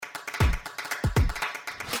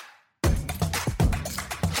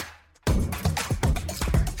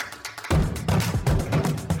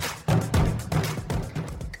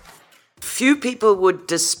Few people would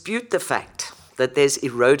dispute the fact that there's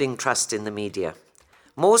eroding trust in the media,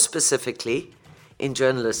 more specifically in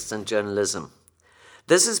journalists and journalism.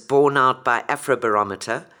 This is borne out by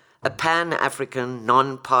Afrobarometer, a Pan-African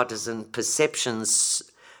non-partisan perceptions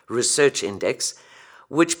research index,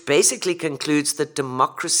 which basically concludes that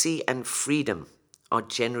democracy and freedom are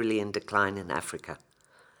generally in decline in Africa.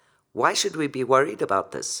 Why should we be worried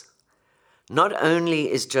about this? Not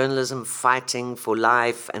only is journalism fighting for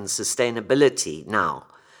life and sustainability now,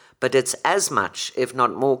 but it's as much, if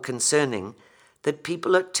not more, concerning that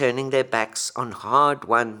people are turning their backs on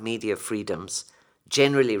hard-won media freedoms,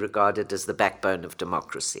 generally regarded as the backbone of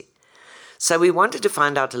democracy. So we wanted to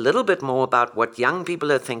find out a little bit more about what young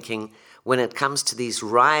people are thinking when it comes to these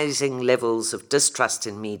rising levels of distrust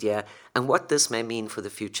in media and what this may mean for the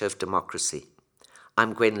future of democracy.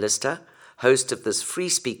 I'm Gwen Lister, host of this Free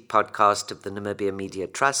Speak podcast of the Namibia Media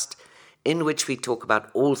Trust, in which we talk about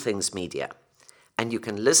all things media. And you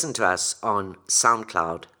can listen to us on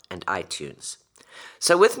SoundCloud and iTunes.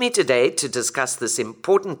 So with me today to discuss this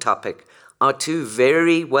important topic are two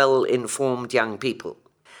very well-informed young people.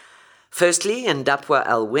 Firstly, Ndapwa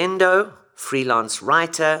Alwendo, freelance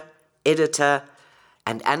writer, editor,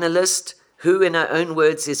 and analyst, who in her own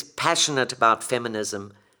words is passionate about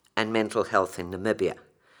feminism and mental health in Namibia.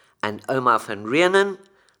 And Omar van Rieenen,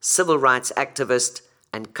 civil rights activist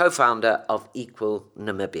and co-founder of Equal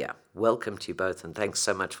Namibia. Welcome to you both, and thanks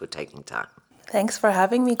so much for taking time. Thanks for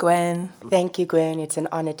having me, Gwen. Thank you, Gwen. It's an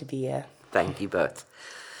honor to be here. Thank you both.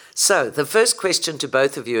 So, the first question to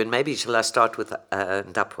both of you, and maybe shall I start with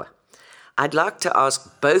Ndapwa? I'd like to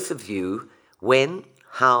ask both of you when,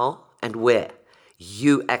 how, and where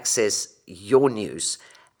you access your news,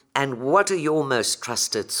 and what are your most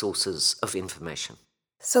trusted sources of information?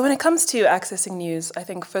 So when it comes to accessing news, I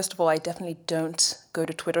think, first of all, I definitely don't go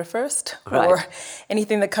to Twitter first, right, or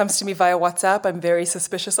anything that comes to me via WhatsApp, I'm very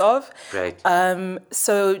suspicious of. Right.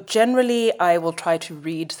 So generally, I will try to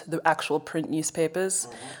read the actual print newspapers.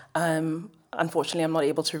 Unfortunately, I'm not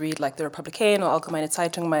able to read like the Republican or Allgemeine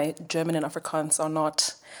Zeitung. My German and Afrikaans are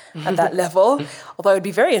not at that level, although I would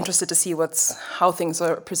be very interested to see how things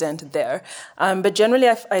are presented there. But generally,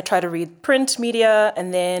 I try to read print media,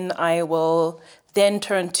 and then I will then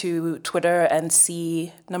turn to Twitter and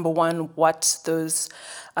see, number one, what those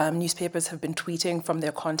newspapers have been tweeting from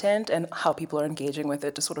their content and how people are engaging with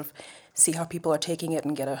it, to sort of see how people are taking it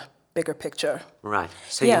and get a bigger picture. Right.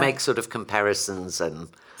 So you make sort of comparisons and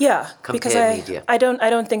compare media. I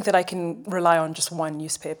don't think that I can rely on just one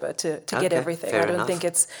newspaper to get everything. I don't think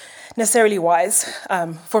it's necessarily wise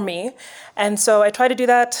for me. And so I try to do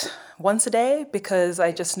that once a day, because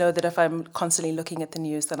I just know that if I'm constantly looking at the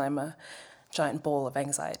news, then I'm a giant ball of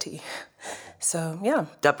anxiety. So, yeah.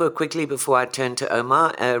 Ndapwa, quickly before I turn to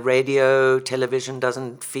Omar, radio, television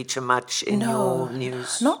doesn't feature much in your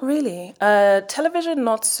news? Not really. Television,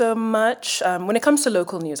 not so much. When it comes to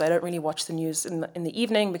local news, I don't really watch the news in the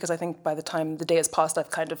evening, because I think by the time the day has passed,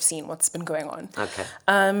 I've kind of seen what's been going on. Okay.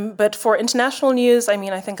 But for international news, I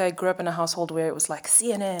mean, I think I grew up in a household where it was like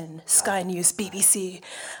CNN, Sky News, BBC.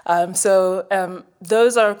 So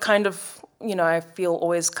those are kind of, I feel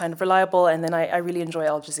always kind of reliable. And then I really enjoy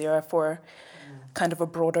Al Jazeera for kind of a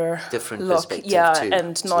broader different look, perspective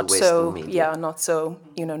and not so,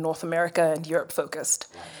 North America and Europe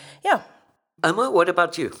focused. Yeah. Omar, what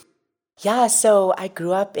about you? Yeah, so I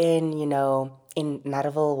grew up in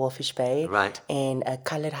Narrowville, Wolfish Bay, right, in a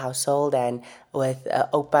colored household, and with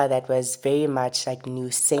Opa that was very much like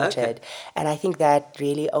news-centered. Okay. And I think that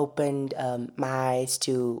really opened my eyes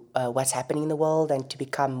to what's happening in the world, and to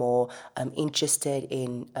become more interested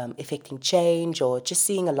in effecting change, or just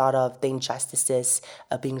seeing a lot of the injustices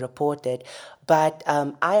being reported. But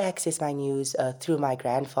I access my news through my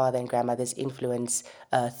grandfather and grandmother's influence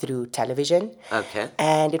through television. Okay.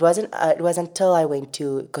 And it was until I went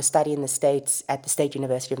to go study in the States at the State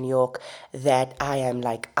University of New York that I am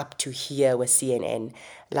like up to here with CNN.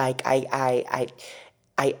 Like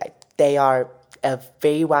they are a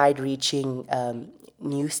very wide-reaching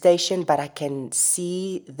news station, but I can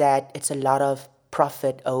see that it's a lot of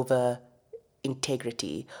profit over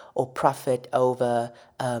integrity, or profit over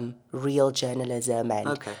real journalism,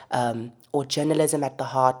 and or journalism at the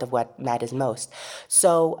heart of what matters most.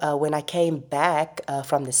 So when I came back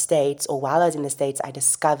from the States, or while I was in the States, I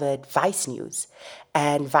discovered Vice News.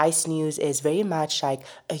 And Vice News is very much like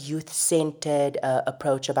a youth-centered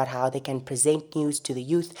approach about how they can present news to the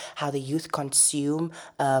youth, how the youth consume,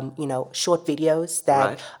 short videos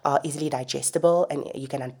that are easily digestible and you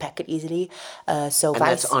can unpack it easily. So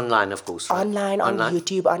Vice, that's online, of course, right? Online, on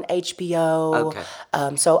YouTube, on HBO.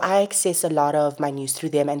 Okay. So I access a lot of my news through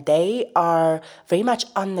them, and they are very much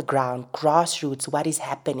on the ground, grassroots, what is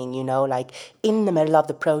happening, like in the middle of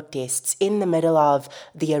the protests, in the middle of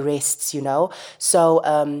the arrests, So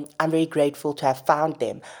I'm very grateful to have found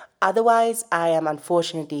them. Otherwise, I am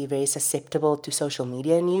unfortunately very susceptible to social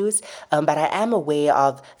media news, but I am aware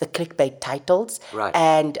of the clickbait titles. Right.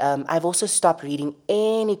 And I've also stopped reading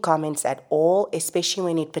any comments at all, especially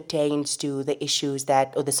when it pertains to the issues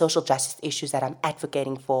or the social justice issues that I'm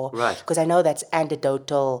advocating for. Right. Because I know that's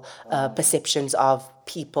anecdotal perceptions of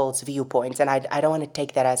people's viewpoints, and I don't want to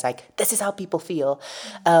take that as like, this is how people feel.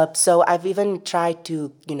 So I've even tried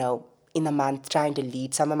to, in a month trying to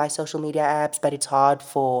lead some of my social media apps, but it's hard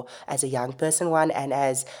as a young person and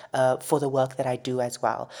as for the work that I do as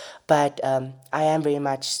well. But I am very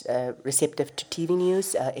much receptive to TV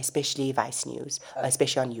news, especially Vice News,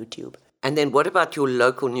 especially on YouTube. And then what about your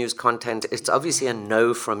local news content? It's obviously a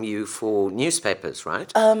no from you for newspapers,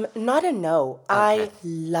 right? Not a no. Okay. I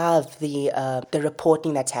love the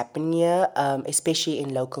reporting that's happening here, especially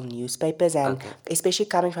in local newspapers, and especially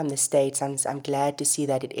coming from the States. I'm glad to see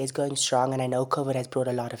that it is going strong, and I know COVID has brought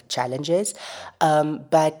a lot of challenges,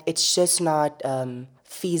 but it's just not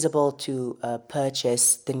feasible to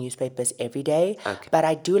purchase the newspapers every day. Okay. But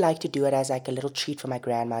I do like to do it as like a little treat for my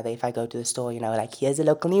grandmother if I go to the store, like here's the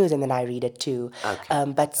local news, and then I read it too.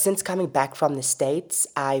 Okay. But since coming back from the States,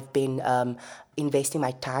 I've been investing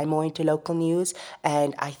my time more into local news,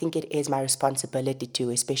 and I think it is my responsibility to,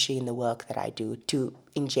 especially in the work that I do, to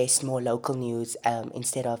ingest more local news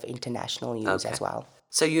instead of international news as well.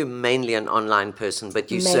 So you're mainly an online person,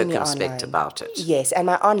 but you're Mainly circumspect online. about it. Yes, and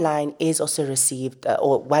my online is also received,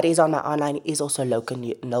 or what is on my online is also local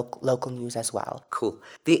news as well. Cool.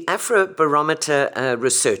 The Afrobarometer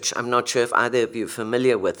research, I'm not sure if either of you are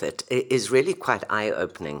familiar with it, is really quite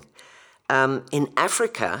eye-opening. In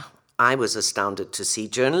Africa, I was astounded to see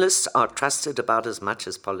journalists are trusted about as much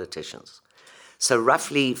as politicians. So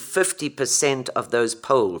roughly 50% of those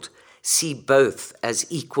polled see both as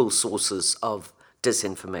equal sources of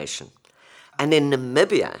disinformation. And in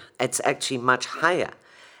Namibia, it's actually much higher.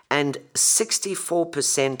 And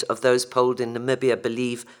 64% of those polled in Namibia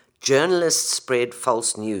believe journalists spread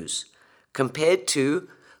false news, compared to,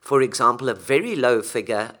 for example, a very low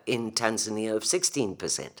figure in Tanzania of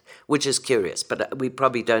 16%, which is curious, but we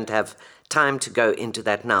probably don't have time to go into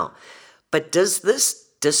that now. But does this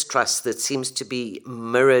distrust that seems to be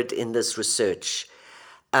mirrored in this research,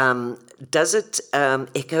 does it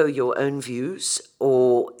echo your own views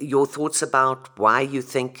or your thoughts about why you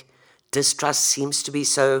think distrust seems to be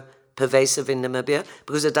so pervasive in Namibia?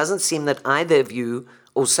 Because it doesn't seem that either of you,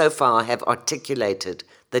 or so far, have articulated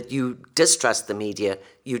that you distrust the media.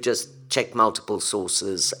 You just check multiple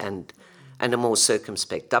sources and are more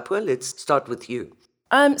circumspect. Dapwa, let's start with you.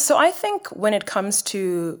 So I think when it comes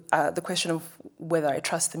to the question of whether I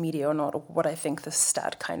trust the media or not, or what I think this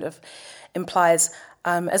stat kind of implies,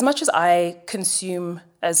 as much as I consume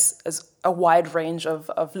as a wide range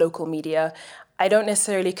of local media, I don't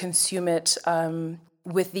necessarily consume it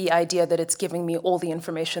with the idea that it's giving me all the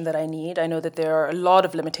information that I need. I know that there are a lot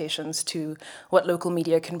of limitations to what local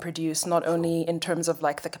media can produce, not only in terms of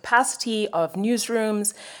like the capacity of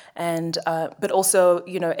newsrooms, and but also,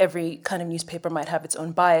 every kind of newspaper might have its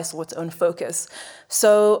own bias or its own focus.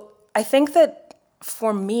 So I think that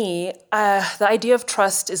for me, the idea of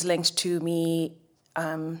trust is linked to me.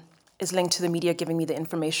 Is linked to the media giving me the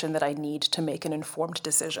information that I need to make an informed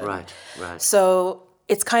decision. Right. So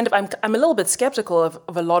it's kind of, I'm a little bit skeptical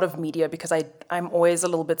of a lot of media, because I'm always a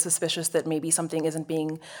little bit suspicious that maybe something isn't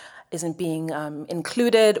being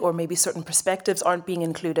included, or maybe certain perspectives aren't being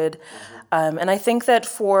included. And I think that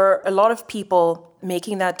for a lot of people,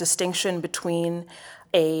 making that distinction between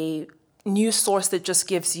a news source that just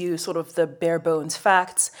gives you sort of the bare bones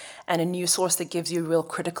facts and a news source that gives you real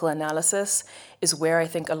critical analysis is where I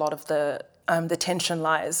think a lot of the tension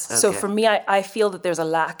lies. Okay. So for me, I feel that there's a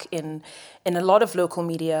lack in a lot of local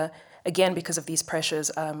media, again, because of these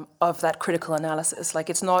pressures of that critical analysis. Like,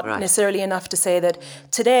 it's not necessarily enough to say that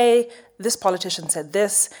today this politician said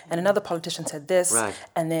this and another politician said this,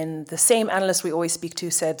 and then the same analyst we always speak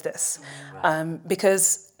to said this.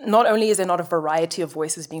 Because not only is there not a variety of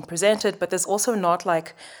voices being presented, but there's also not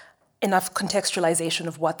like enough contextualization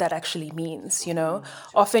of what that actually means,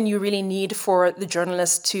 Often you really need for the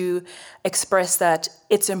journalist to express that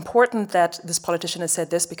it's important that this politician has said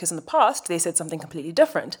this because in the past they said something completely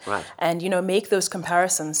different. And, make those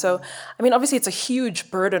comparisons. So, I mean, obviously it's a huge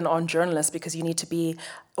burden on journalists, because you need to be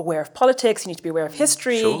aware of politics, you need to be aware of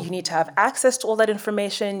history, you need to have access to all that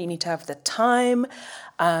information, you need to have the time.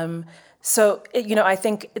 So, I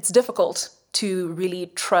think it's difficult to really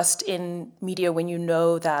trust in media when you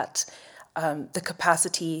know that the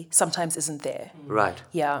capacity sometimes isn't there. Right.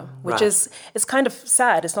 Yeah, which Right. is kind of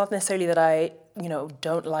sad. It's not necessarily that I,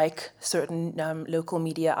 don't like certain local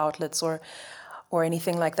media outlets or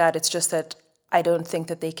anything like that. It's just that I don't think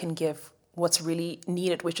that they can give what's really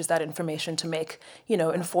needed, which is that information to make,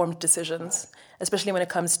 informed decisions, especially when it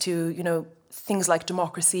comes to, things like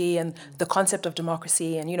democracy and the concept of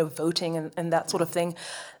democracy and, voting and that sort of thing.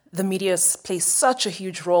 The media plays such a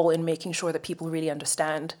huge role in making sure that people really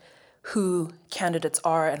understand who candidates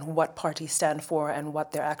are and what parties stand for and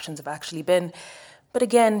what their actions have actually been. But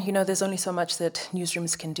again, there's only so much that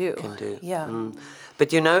newsrooms can do. Yeah.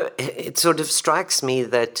 But it sort of strikes me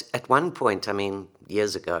that at one point,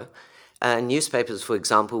 years ago, newspapers, for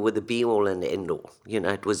example, were the be-all and end-all.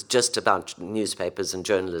 It was just about newspapers and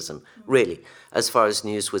journalism, really, as far as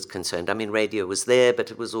news was concerned. Radio was there,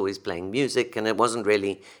 but it was always playing music, and it wasn't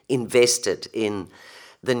really invested in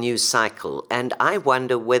the news cycle. And I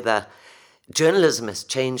wonder whether journalism has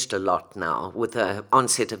changed a lot now with the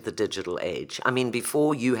onset of the digital age.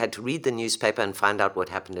 Before you had to read the newspaper and find out what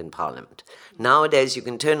happened in Parliament. Nowadays, you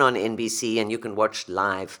can turn on NBC and you can watch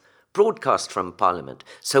live broadcast from Parliament.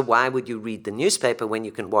 So why would you read the newspaper when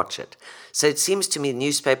you can watch it? So it seems to me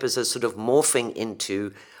newspapers are sort of morphing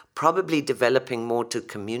into probably developing more to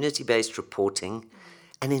community-based reporting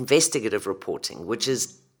and investigative reporting, which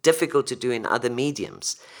is difficult to do in other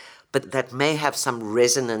mediums. But that may have some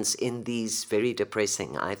resonance in these very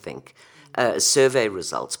depressing, I think, survey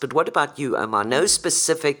results. But what about you, Omar? No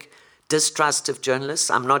specific distrust of journalists?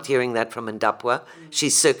 I'm not hearing that from Ndapwa.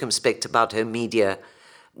 She's circumspect about her media,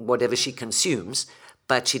 whatever she consumes,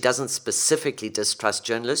 but she doesn't specifically distrust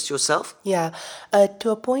journalists. Yourself? Yeah, to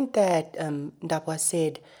a point that Ndapwa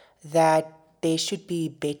said that there should be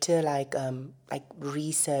better like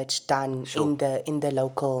research done in the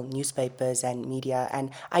local newspapers and media,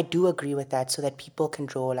 and I do agree with that, so that people can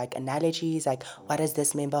draw like analogies, like what has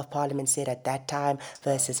this member of parliament said at that time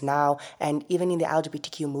versus now. And even in the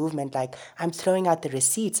LGBTQ movement, like I'm throwing out the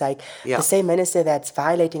receipts, like the same minister that's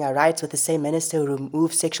violating our rights with the same minister who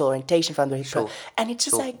removes sexual orientation from the and it's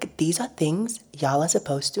just like, these are things y'all are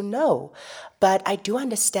supposed to know. But I do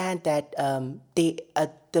understand that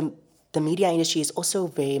the media industry is also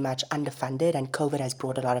very much underfunded, and COVID has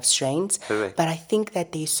brought a lot of strains. Correct. But I think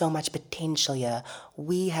that there's so much potential here.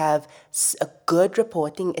 We have a good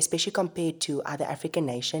reporting, especially compared to other African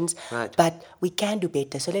nations. Right. But we can do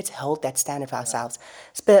better. So let's hold that standard for ourselves.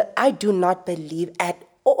 But I do not believe at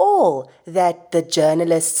all that the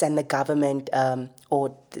journalists and the government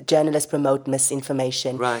or the journalists promote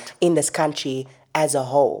misinformation in this country as a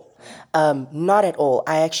whole. Not at all.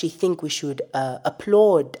 I actually think we should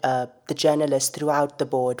applaud the journalists throughout the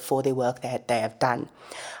board for the work that they have done.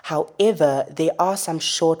 However, there are some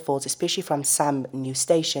shortfalls, especially from some news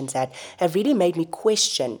stations, that have really made me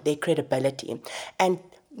question their credibility. And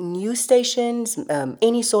news stations,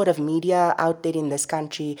 any sort of media outlet in this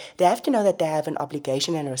country, they have to know that they have an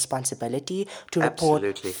obligation and a responsibility to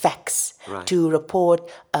report facts, to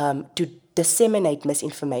report, to disseminate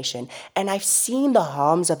misinformation. And I've seen the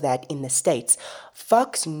harms of that in the States.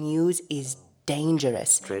 Fox News is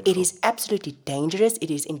dangerous. Dreadful. It is absolutely dangerous. It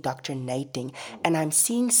is indoctrinating. And I'm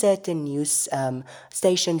seeing certain news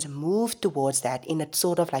stations move towards that in a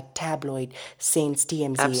sort of like tabloid sense,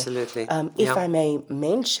 TMZ. Absolutely. If I may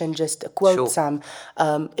mention, just quote some,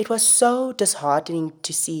 it was so disheartening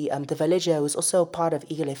to see The Villager, who's also part of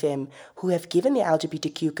Eagle FM, who have given the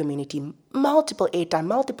LGBTQ community multiple airtime,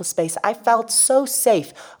 multiple space. I felt so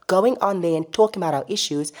safe going on there and talking about our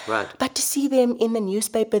issues. Right. But to see them in the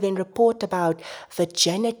newspaper then report about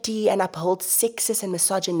virginity and uphold sexist and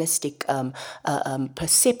misogynistic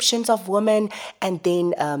perceptions of women, and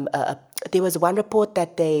then there was one report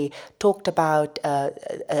that they talked about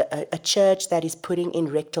a church that is putting in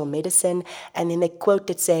rectal medicine, and then they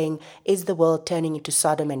quoted saying, "Is the world turning into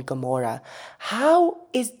Sodom and Gomorrah?"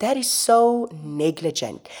 That is so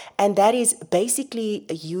negligent, and that is basically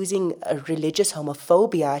using a religious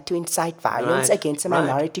homophobia to incite violence against a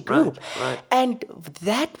minority group. And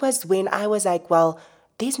that was when I was like, well,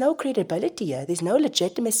 there's no credibility here. There's no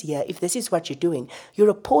legitimacy here if this is what you're doing. You're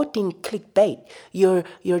reporting clickbait.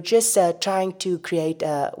 You're just trying to create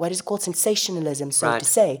what is called sensationalism, so to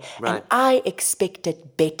say. And I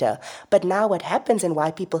expected better. But now what happens, and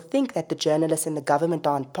why people think that the journalists and the government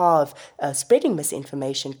are on par of spreading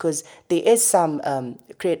misinformation, because there is some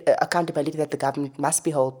accountability that the government must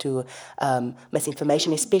be held to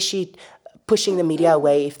misinformation, especially pushing the media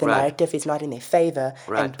away if the narrative is not in their favor,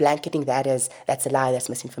 and blanketing that as that's a lie, that's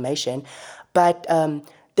misinformation. But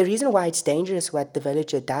the reason why it's dangerous what The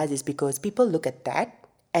Villager does is because people look at that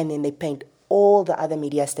and then they paint all the other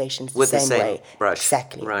media stations with the same way. brush.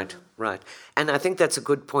 Exactly. Right. Right. And I think that's a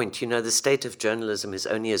good point. You know, the state of journalism is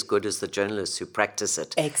only as good as the journalists who practice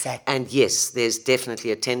it. Exactly. And yes, there's definitely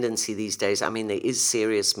a tendency these days. I mean, there is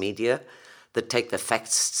serious media that take the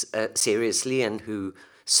facts seriously and who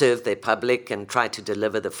serve their public and try to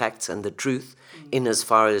deliver the facts and the truth in as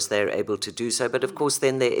far as they're able to do so. But of course,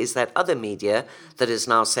 then there is that other media that is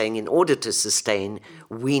now saying in order to sustain,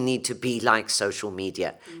 we need to be like social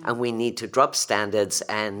media and we need to drop standards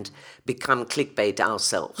and become clickbait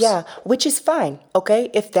ourselves. Yeah, which is fine, okay?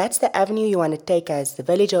 If that's the avenue you want to take as the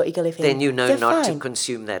Village or Eagle FM, Then you know you're not fine. to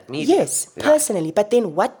consume that media. Yes, personally. But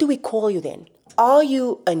then what do we call you then? Are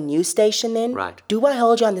you a news station then? Right. Do I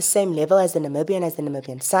hold you on the same level as the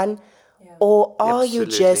Namibian Sun? Or are you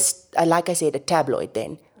Absolutely. just, like I said, a tabloid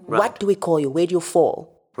then? Right. What do we call you? Where do you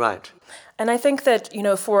fall? Right. And I think that, you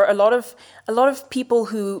know, for a lot of people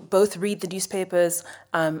who both read the newspapers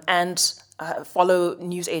and follow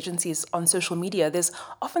news agencies on social media, there's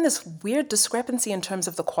often this weird discrepancy in terms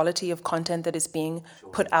of the quality of content that is being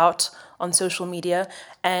put out on social media.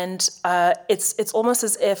 And it's almost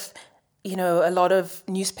as if, you know, a lot of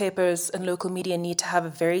newspapers and local media need to have a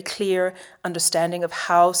very clear understanding of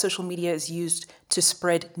how social media is used to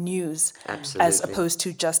spread news as Absolutely. opposed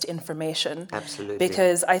to just information. Absolutely.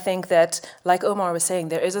 Because I think that, like Omar was saying,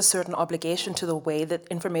 there is a certain obligation to the way that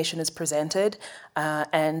information is presented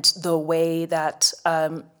and the way that,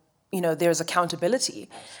 you know, there's accountability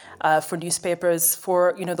for newspapers,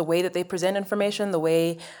 for, you know, the way that they present information, the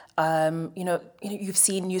way, you know, you've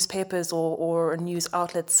seen newspapers or news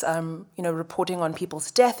outlets, you know, reporting on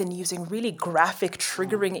people's death and using really graphic,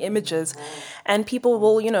 triggering images. And people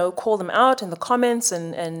will, you know, call them out in the comments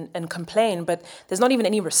and complain, but there's not even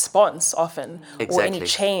any response often or any Exactly.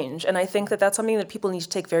 change. And I think that that's something that people need to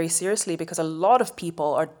take very seriously because a lot of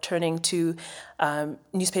people are turning to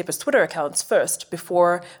newspapers' Twitter accounts first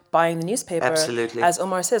before buying the newspaper. Absolutely. As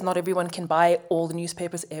Omar says, not everyone can buy all the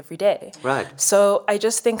newspapers every day. Right. So I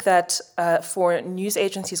just think that for news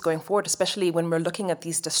agencies going forward, especially when we're looking at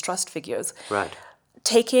these distrust figures, Right.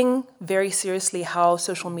 taking very seriously how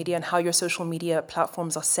social media and how your social media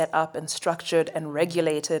platforms are set up and structured and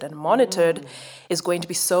regulated and monitored is going to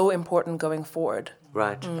be so important going forward.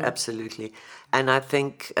 Right, absolutely. And I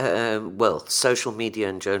think, well, social media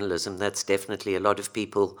and journalism, that's definitely a lot of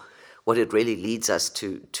people, what it really leads us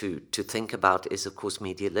to think about is, of course,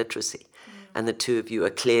 media literacy. And the two of you are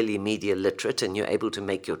clearly media literate and you're able to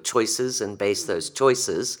make your choices and base those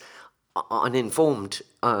choices on informed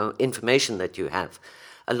information that you have.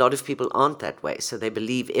 A lot of people aren't that way, so they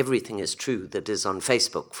believe everything is true that is on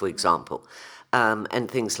Facebook, for example. And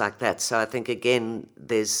things like that. So I think, again,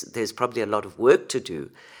 there's probably a lot of work to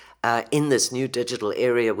do in this new digital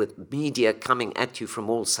area with media coming at you from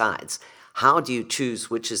all sides. How do you choose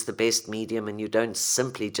which is the best medium and you don't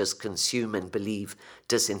simply just consume and believe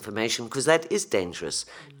disinformation? Because that is dangerous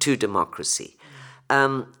to democracy.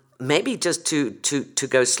 Maybe just to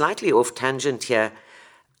go slightly off tangent here,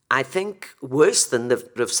 I think worse than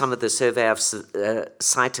some of the survey I've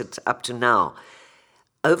cited up to now,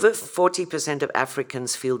 over 40% of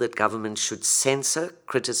Africans feel that government should censor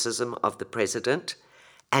criticism of the president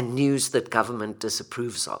and news that government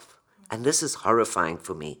disapproves of. And this is horrifying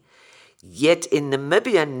for me. Yet in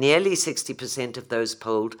Namibia, nearly 60% of those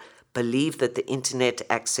polled believe that the internet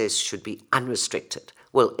access should be unrestricted.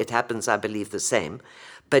 Well, it happens, I believe, the same.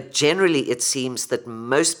 But generally, it seems that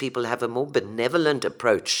most people have a more benevolent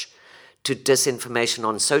approach to disinformation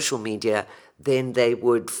on social media than they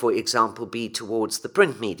would, for example, be towards the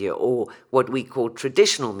print media or what we call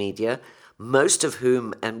traditional media, most of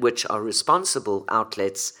whom and which are responsible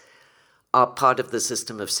outlets are part of the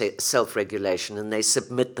system of self-regulation and they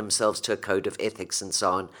submit themselves to a code of ethics and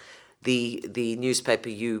so on. The newspaper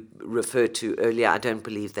you referred to earlier, I don't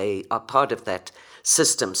believe they are part of that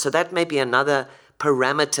system. So that may be another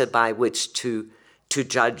parameter by which to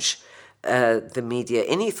judge the media.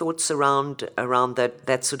 Any thoughts around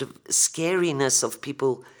that sort of scariness of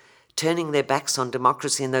people turning their backs on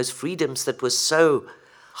democracy and those freedoms that were so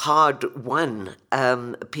hard won?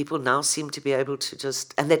 People now seem to be able to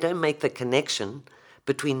just, and they don't make the connection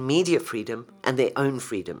between media freedom and their own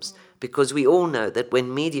freedoms, because we all know that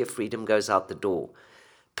when media freedom goes out the door,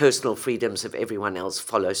 personal freedoms of everyone else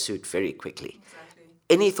follow suit very quickly. Exactly.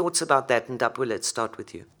 Any thoughts about that? And Dapu, let's start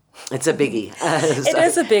with you. It's a biggie. It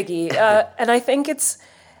is a biggie. And I think it's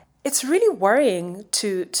really worrying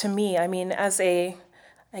to me. I mean,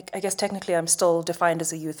 I guess technically I'm still defined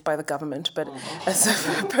as a youth by the government, but as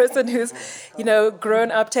a person who's,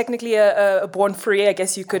 grown up, technically a born free, I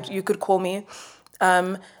guess you could call me,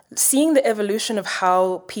 seeing the evolution of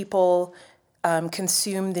how people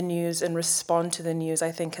consume the news and respond to the news,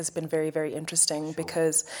 I think has been very, very interesting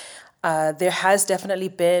because there has definitely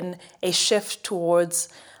been a shift towards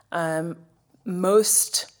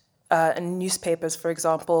most newspapers, for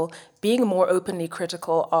example, being more openly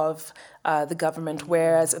critical of the government,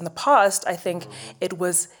 whereas in the past, I think it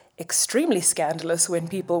was extremely scandalous when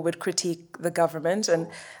people would critique the government. And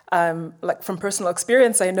like from personal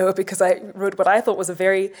experience, I know, because I wrote what I thought was a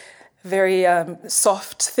very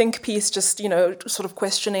soft think piece, just, sort of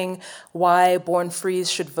questioning why born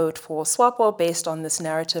frees should vote for SWAPO based on this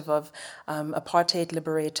narrative of apartheid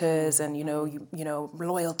liberators and,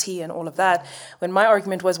 loyalty and all of that. When my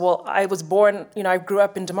argument was, well, I was born, I grew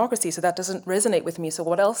up in democracy, so that doesn't resonate with me. So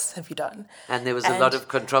what else have you done? And there was a lot of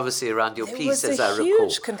controversy around your piece, as I recall. It was a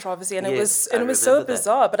huge controversy, and it was so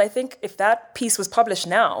bizarre. But I think if that piece was published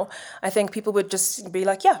now, I think people would just be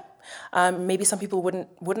like, yeah. Maybe some people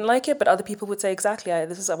wouldn't like it, but other people would say, exactly,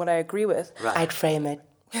 this is what I agree with. Right. I'd frame it.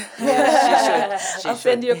 I'll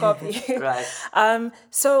send you a copy. Right.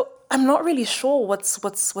 So I'm not really sure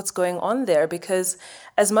what's going on there, because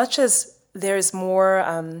as much as there's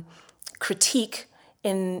more critique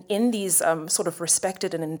in these sort of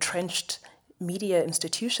respected and entrenched media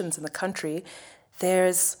institutions in the country,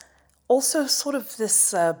 there's also sort of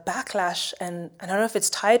this backlash, and I don't know if it's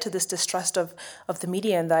tied to this distrust of the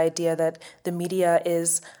media and the idea that the media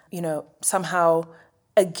is, somehow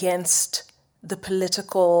against the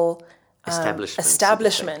political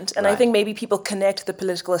establishment. And right. I think maybe people connect the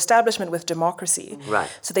political establishment with democracy. Right.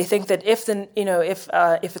 So they think that if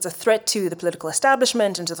it's a threat to the political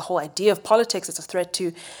establishment and to the whole idea of politics, it's a threat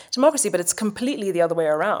to democracy. But it's completely the other way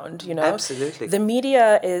around. Absolutely. The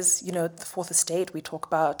media is, the fourth estate. We talk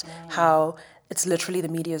about how it's literally the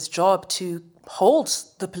media's job to hold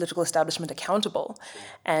the political establishment accountable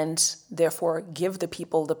and therefore give the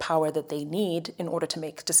people the power that they need in order to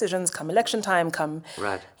make decisions come election time, come,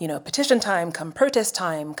 right. Petition time, come protest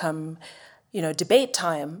time, come, debate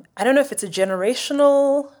time. I don't know if it's a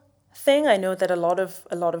generational thing. I know that a lot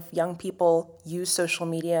of young people use social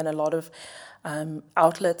media, and a lot of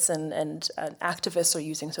outlets and activists are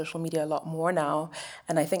using social media a lot more now.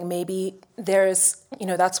 And I think maybe there's,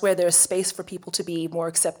 that's where there's space for people to be more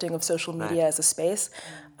accepting of social media as a space.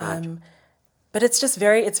 But it's just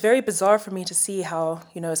very bizarre for me to see how,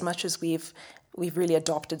 as much as we've really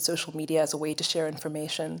adopted social media as a way to share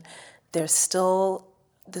information, there's still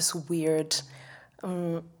this weird,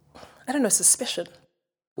 suspicion.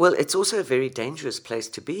 Well, it's also a very dangerous place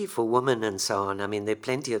to be for women and so on. I mean, there are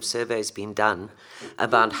plenty of surveys being done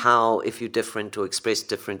about how, if you're different or express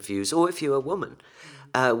different views, or if you're a woman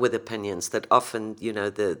with opinions, that often,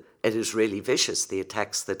 it is really vicious, the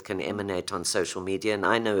attacks that can emanate on social media. And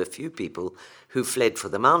I know a few people who fled for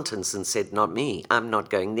the mountains and said, not me, I'm not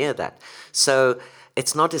going near that. So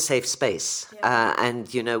it's not a safe space. And,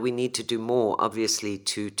 we need to do more, obviously,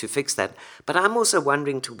 to fix that. But I'm also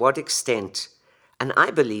wondering to what extent, and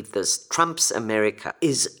I believe this, Trump's America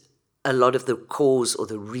is a lot of the cause or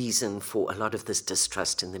the reason for a lot of this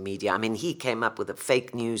distrust in the media. I mean, he came up with a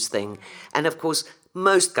fake news thing. And of course,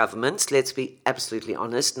 most governments, let's be absolutely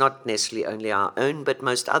honest, not necessarily only our own, but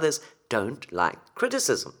most others don't like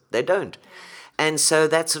criticism. They don't. And so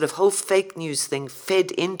that sort of whole fake news thing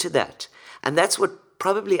fed into that. And that's what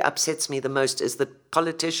probably upsets me the most, is that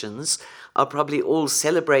politicians are probably all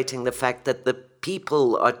celebrating the fact that the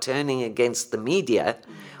people are turning against the media,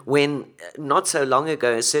 when not so long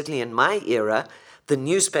ago, certainly in my era, the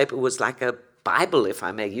newspaper was like a Bible, if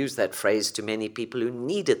I may use that phrase, to many people who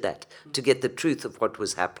needed that to get the truth of what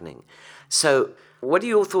was happening. So what are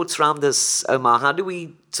your thoughts around this, Omar? How do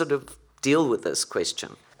we sort of deal with this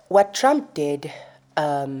question? What Trump did,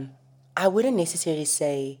 I wouldn't necessarily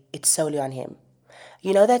say it's solely on him.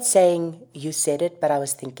 You know that saying, you said it, but I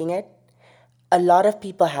was thinking it? A lot of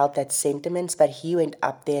people held that sentiments, but he went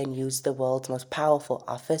up there and used the world's most powerful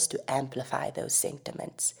office to amplify those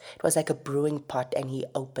sentiments. It was like a brewing pot, and he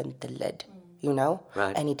opened the lid,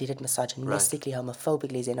 Right. And he did it misogynistically,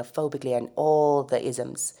 homophobically, xenophobically, and all the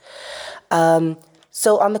isms.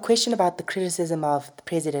 So on the question about the criticism of the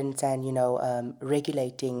president and,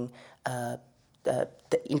 regulating the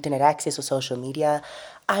internet access or social media,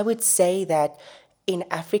 I would say that in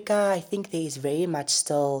Africa, I think there is very much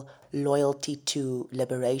still loyalty to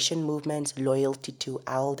liberation movements, loyalty to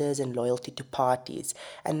elders, and loyalty to parties.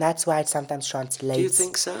 And that's why it sometimes translates. Do you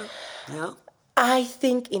think so? Yeah. I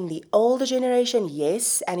think in the older generation,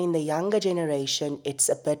 yes. And in the younger generation, it's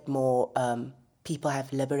a bit more, people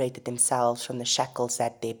have liberated themselves from the shackles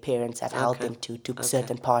that their parents have held them to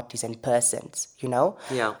certain parties and persons,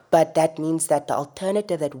 Yeah. But that means that the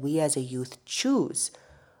alternative that we as a youth choose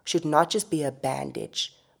should not just be a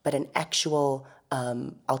bandage, but an actual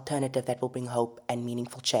alternative that will bring hope and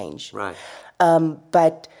meaningful change. Right.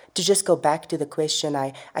 But to just go back to the question,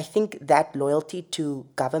 I think that loyalty to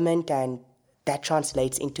government and that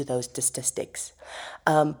translates into those statistics.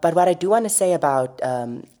 But what I do want to say about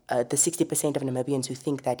the 60% of Namibians who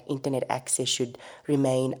think that internet access should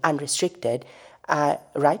remain unrestricted,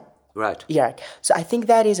 right? Right. Yeah. So I think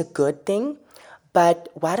that is a good thing. But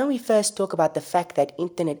why don't we first talk about the fact that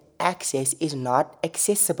internet access is not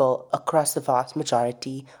accessible across the vast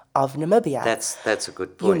majority of Namibia? That's a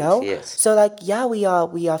good point. Yes. So we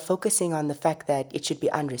are focusing on the fact that it should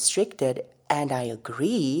be unrestricted, and I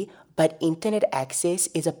agree. But internet access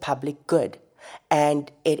is a public good,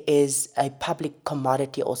 and it is a public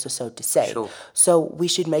commodity also, so to say. Sure. So we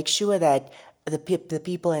should make sure that the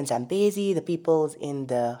people in Zambezi, the people in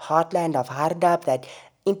the heartland of Hardap, that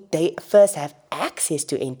they first have access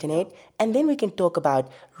to internet, and then we can talk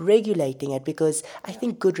about regulating it, because I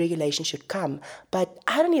think good regulation should come. But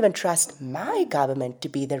I don't even trust my government to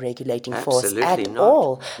be the regulating force at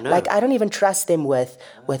all. No. Like, I don't even trust them with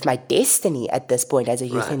my destiny at this point as a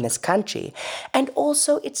youth in this country. And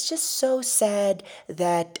also, it's just so sad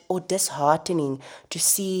that, or disheartening to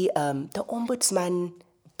see the ombudsman,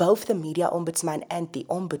 both the media ombudsman and the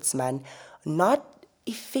ombudsman, not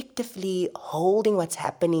effectively holding what's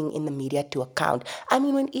happening in the media to account. I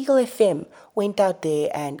mean, when Eagle FM went out there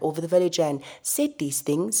and over the village and said these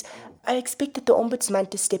things, I expected the ombudsman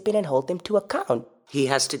to step in and hold them to account. He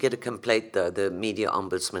has to get a complaint, though, the media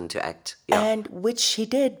ombudsman, to act. Yeah. And which he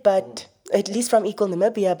did, but at least from Equal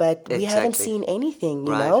Namibia, but we haven't seen anything,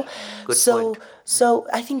 you know. Good so point. So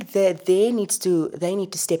I think that they need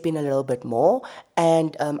to step in a little bit more,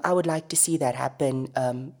 and I would like to see that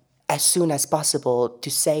happen as soon as possible to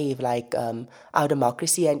save our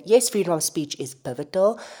democracy. And yes, freedom of speech is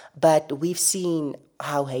pivotal, but we've seen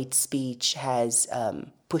how hate speech has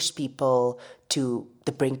pushed people to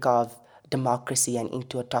the brink of democracy and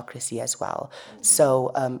into autocracy as well.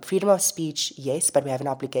 So freedom of speech, yes, but we have an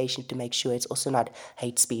obligation to make sure it's also not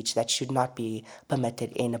hate speech that should not be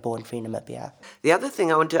permitted in a born-free Namibia. The other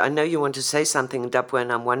thing I know you want to say something, Dapwa,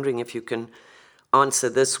 and I'm wondering if you can answer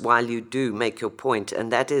this while you do make your point,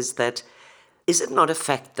 and that is it not a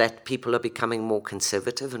fact that people are becoming more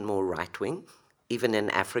conservative and more right-wing, even in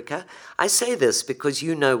Africa? I say this because,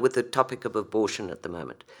 with the topic of abortion at the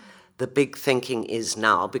moment, the big thinking is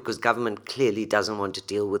now, because government clearly doesn't want to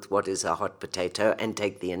deal with what is a hot potato and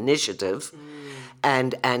take the initiative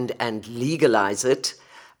and legalize it,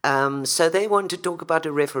 so they want to talk about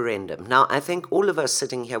a referendum. Now, I think all of us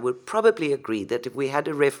sitting here would probably agree that if we had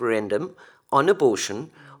a referendum on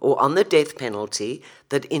abortion or on the death penalty,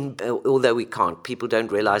 that although we can't, people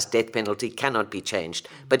don't realize death penalty cannot be changed.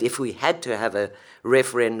 But if we had to have a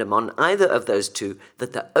referendum on either of those two,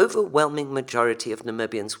 that the overwhelming majority of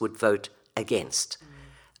Namibians would vote against.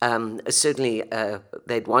 Certainly,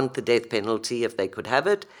 they'd want the death penalty if they could have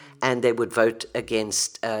it, and they would vote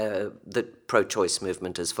against the pro-choice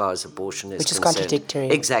movement as far as abortion is concerned. Which is contradictory.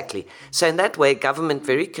 Exactly. So in that way, government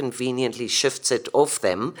very conveniently shifts it off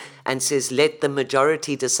them and says, let the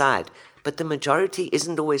majority decide. But the majority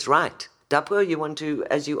isn't always right. Dapwa, you want to,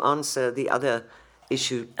 as you answer the other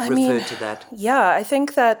issue, refer to that? Yeah, I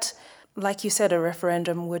think that, like you said, a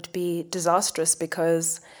referendum would be disastrous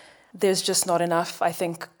because there's just not enough, I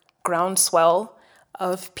think, groundswell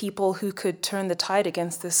of people who could turn the tide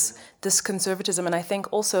against this conservatism. And I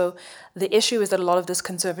think also the issue is that a lot of this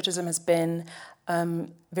conservatism has been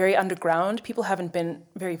very underground. People haven't been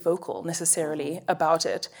very vocal necessarily about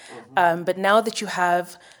it. But now that you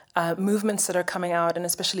have movements that are coming out, and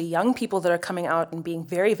especially young people that are coming out and being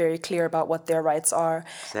very, very clear about what their rights are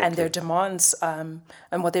and their demands, and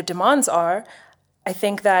what their demands are, I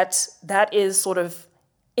think that is sort of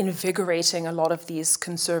invigorating a lot of these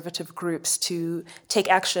conservative groups to take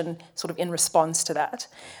action sort of in response to that,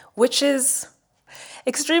 which is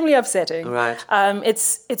extremely upsetting. Right.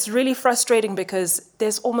 It's really frustrating because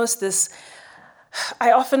there's almost this,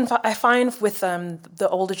 I find with the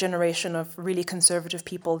older generation of really conservative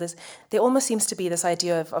people, there almost seems to be this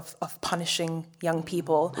idea of punishing young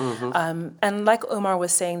people. And like Omar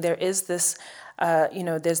was saying, there is this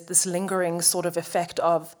there's this lingering sort of effect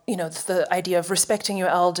of, the idea of respecting your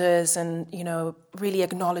elders and, really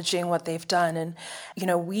acknowledging what they've done. And,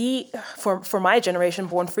 we, for my generation,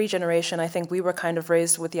 born free generation, I think we were kind of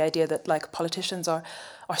raised with the idea that like politicians are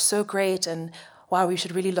so great and wow, we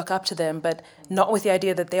should really look up to them, but not with the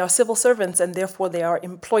idea that they are civil servants and therefore they are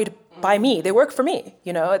employed by me. They work for me,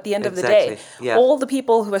 at the end of the day. Yeah. All the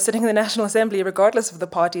people who are sitting in the National Assembly, regardless of the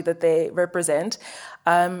party that they represent,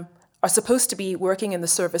 are supposed to be working in the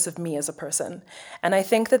service of me as a person. And I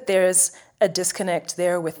think that there's a disconnect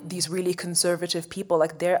there with these really conservative people.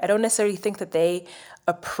 Like I don't necessarily think that they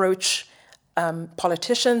approach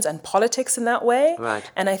politicians and politics in that way. Right.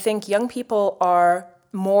 And I think young people are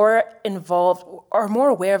more involved, are more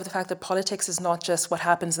aware of the fact that politics is not just what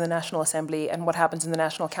happens in the National Assembly and what happens in the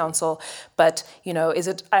National Council, but,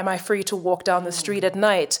 am I free to walk down the street at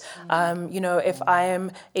night? If I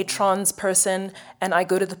am a trans person and I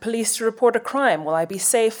go to the police to report a crime, will I be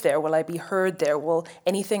safe there? Will I be heard there? Will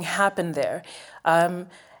anything happen there? And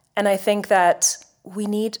I think that we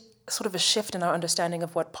need sort of a shift in our understanding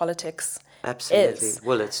of what politics Absolutely. is.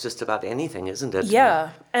 Well, it's just about anything, isn't it? Yeah.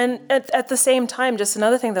 And at the same time, just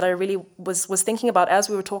another thing that I really was thinking about as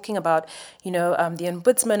we were talking about, the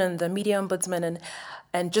ombudsman and the media ombudsman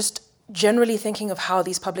and just generally thinking of how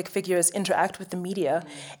these public figures interact with the media,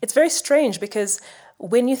 it's very strange because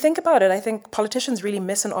when you think about it, I think politicians really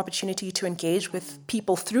miss an opportunity to engage with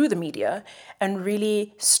people through the media and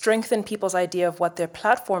really strengthen people's idea of what their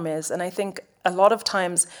platform is. And I think a lot of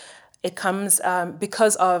times it comes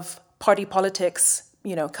because of party politics,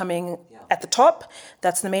 coming at the top.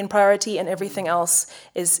 That's the main priority, and everything else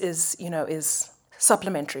is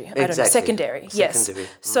supplementary. Exactly. I don't know, secondary. Yes. Secondary.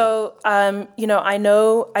 So, I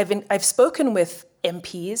know I've spoken with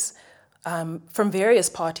MPs from various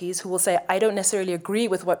parties who will say, I don't necessarily agree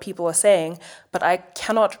with what people are saying, but I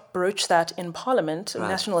cannot broach that in Parliament, Right.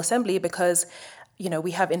 National Assembly, because,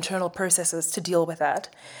 we have internal processes to deal with that.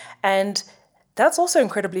 And that's also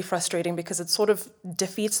incredibly frustrating because it sort of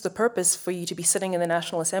defeats the purpose for you to be sitting in the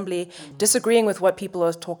National Assembly, disagreeing with what people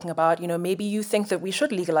are talking about. Maybe you think that we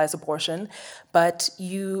should legalize abortion, but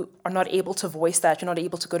you are not able to voice that. You're not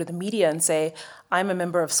able to go to the media and say, I'm a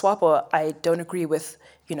member of SWAPO. I don't agree with,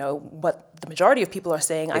 what the majority of people are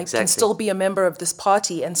saying. Exactly. I can still be a member of this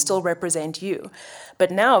party and still represent you. But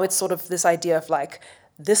now it's sort of this idea of like,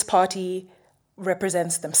 this party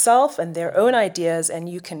represents themselves and their own ideas, and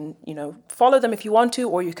you can, follow them if you want to,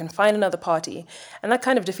 or you can find another party, and that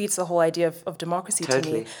kind of defeats the whole idea of democracy to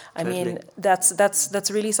me. I mean, that's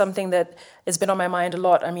really something that has been on my mind a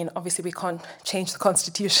lot. I mean, obviously we can't change the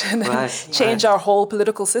constitution and change our whole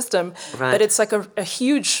political system, but it's like a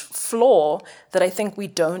huge flaw that I think we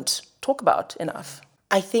don't talk about enough.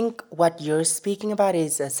 I think what you're speaking about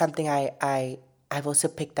is something I've also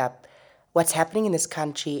picked up. What's happening in this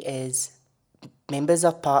country is members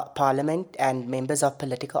of parliament and members of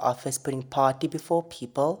political office putting party before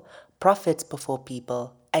people, profits before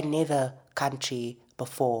people, and never country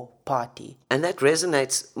before party. And that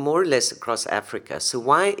resonates more or less across Africa. So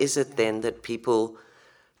why is it then that people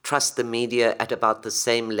trust the media at about the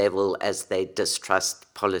same level as they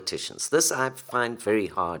distrust politicians? This I find very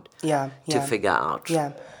hard to figure out.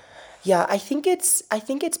 Yeah. I think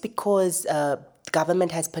it's because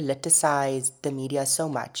government has politicized the media so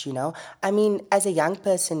much, I mean, as a young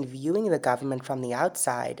person viewing the government from the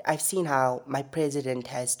outside, I've seen how my president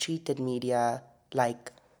has treated media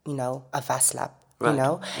like, a vaslap,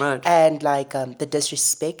 Right. And like the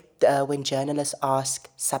disrespect when journalists ask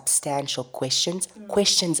substantial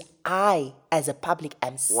questions I, as a public,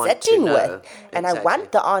 am sitting with, and I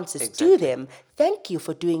want the answers to them. Thank you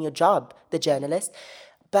for doing your job, the journalist.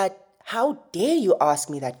 But how dare you ask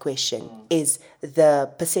me that question is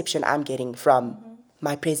the perception I'm getting from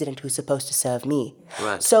my president who's supposed to serve me.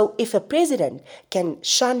 Right. So if a president can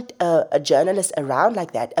shunt a journalist around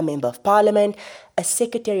like that, a member of parliament, a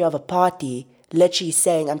secretary of a party, literally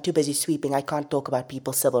saying, I'm too busy sweeping, I can't talk about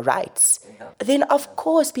people's civil rights, then of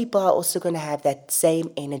course people are also going to have that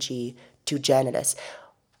same energy to journalists.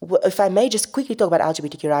 If I may just quickly talk about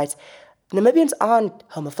LGBTQ rights, Namibians aren't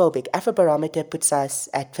homophobic. Afrobarometer puts us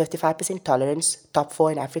at 55% tolerance, top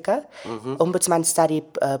 4 in Africa. Ombudsman study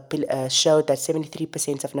showed that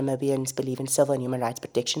 73% of Namibians believe in civil and human rights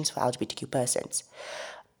protections for LGBTQ persons.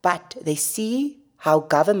 But they see how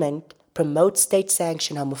government promotes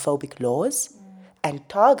state-sanctioned homophobic laws and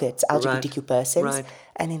targets LGBTQ persons,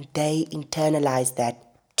 and then they internalize that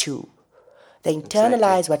too. They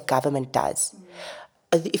internalize what government does.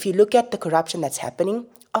 If you look at the corruption that's happening,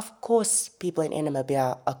 of course people in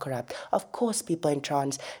Namibia are corrupt. Of course people in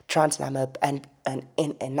Trans-Namib and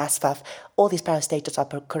in NASFAF, all these parastatals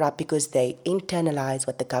are corrupt because they internalize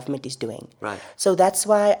what the government is doing. Right. So that's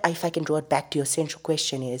why, if I can draw it back to your central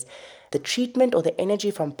question, is the treatment or the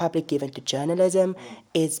energy from public given to journalism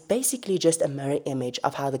is basically just a mirror image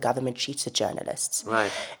of how the government treats the journalists.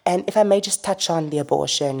 Right. And if I may just touch on the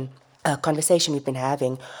abortion conversation we've been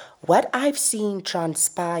having, what I've seen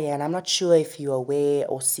transpire, and I'm not sure if you're aware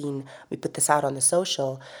or seen, we put this out on the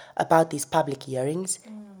social, about these public hearings,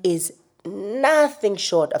 is nothing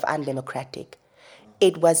short of undemocratic.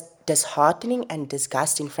 It was disheartening and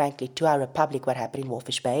disgusting, frankly, to our republic what happened in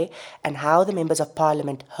Walfish Bay and how the members of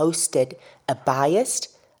parliament hosted a biased,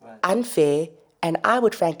 unfair, and I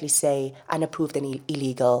would frankly say unapproved and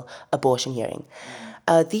illegal abortion hearing.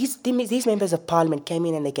 These members of parliament came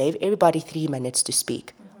in and they gave everybody 3 minutes to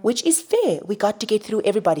speak, which is fair. We got to get through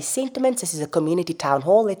everybody's sentiments. This is a community town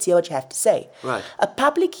hall. Let's hear what you have to say. Right. A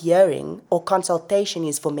public hearing or consultation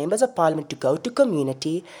is for members of parliament to go to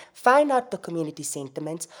community, find out the community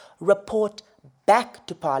sentiments, report back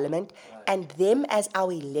to parliament, and them as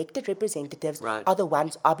our elected representatives are the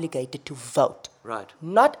ones obligated to vote. Right.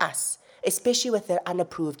 Not us, especially with the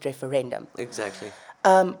unapproved referendum. Exactly.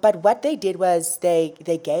 But what they did was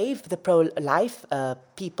they gave the pro-life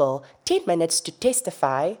people 10 minutes to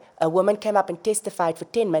testify. A woman came up and testified for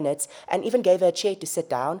 10 minutes and even gave her a chair to sit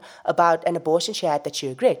down about an abortion she had that she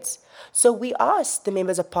regrets. So we asked the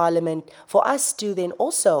members of parliament for us to then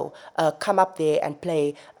also come up there and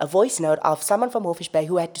play a voice note of someone from Walfish Bay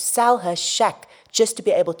who had to sell her shack just to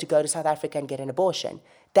be able to go to South Africa and get an abortion.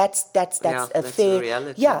 That's a fair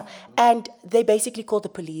reality. Yeah, and they basically called the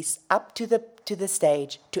police up to the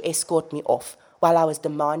stage to escort me off while I was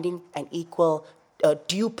demanding an equal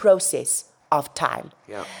due process of time.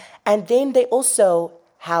 Yeah. And then they also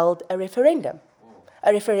held a referendum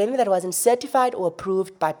that wasn't certified or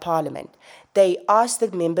approved by Parliament. They asked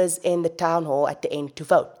the members in the town hall at the end to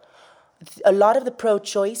vote. A lot of the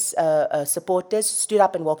pro-choice supporters stood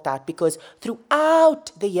up and walked out because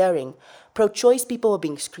throughout the hearing, pro-choice people were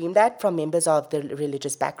being screamed at from members of the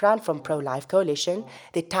religious background, from Pro-Life Coalition.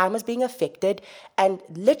 Their time was being affected, and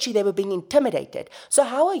literally they were being intimidated. So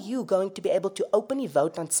how are you going to be able to openly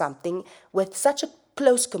vote on something with such a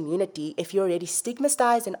close community if you're already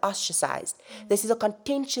stigmatized and ostracized? This is a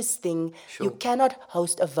contentious thing. Sure. You cannot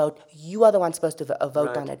host a vote. You are the one supposed to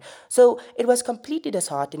vote on it. So it was completely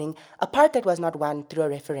disheartening. Apartheid was not won through a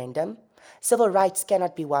referendum. Civil rights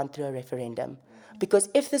cannot be won through a referendum. Because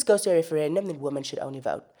if this goes to a referendum, then women should only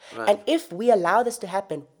vote. Right. And if we allow this to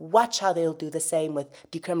happen, watch how they'll do the same with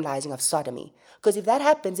decriminalizing of sodomy. Because if that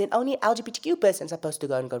happens, then only LGBTQ persons are supposed to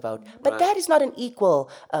go and go vote. But that is not an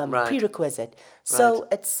equal prerequisite. So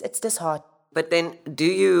it's disheartening. But then do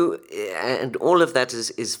you, and all of that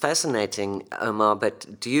is fascinating, Omar,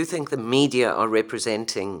 but do you think the media are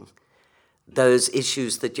representing those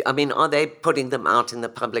issues that are they putting them out in the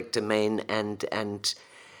public domain and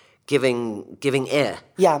giving air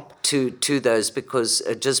to those? Because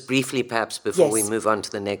just briefly, perhaps, before we move on to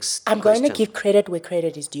the next I'm question. going to give credit where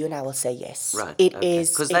credit is due, and I will say yes. Right. It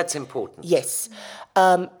is because that's important. Yes.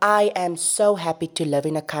 I am so happy to live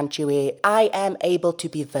in a country where I am able to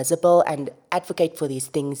be visible and advocate for these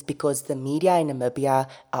things because the media in Namibia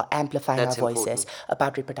are amplifying That's our voices important.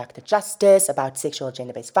 about reproductive justice, about sexual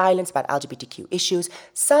gender-based violence, about LGBTQ issues.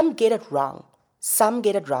 Some get it wrong.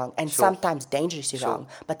 And sometimes dangerously wrong,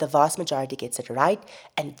 but the vast majority gets it right,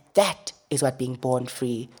 and that is what being born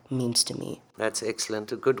free means to me. That's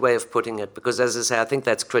excellent, a good way of putting it, because as I say, I think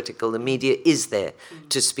that's critical. The media is there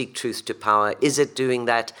to speak truth to power. Is it doing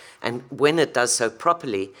that? And when it does so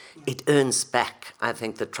properly, it earns back, I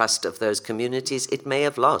think, the trust of those communities it may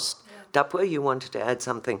have lost. Dapwa, you wanted to add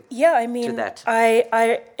something to that?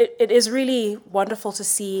 It is really wonderful to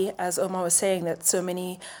see, as Omar was saying, that so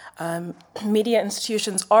many media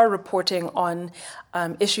institutions are reporting on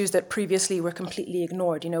issues that previously were completely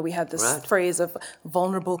ignored. We had this phrase of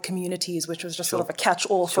vulnerable communities, which was just sort of a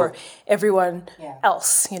catch-all for everyone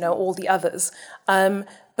else, all the others.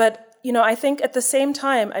 But I think at the same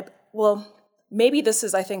time, maybe this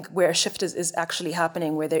is, I think, where a shift is actually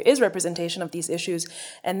happening, where there is representation of these issues,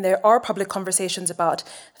 and there are public conversations about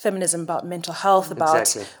feminism, about mental health,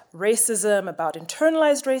 about racism, about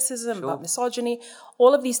internalized racism, about misogyny.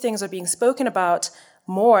 All of these things are being spoken about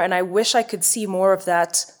more, and I wish I could see more of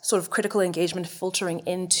that sort of critical engagement filtering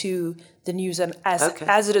into the news and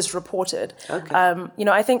as it is reported.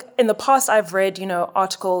 I think in the past I've read,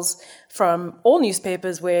 articles from all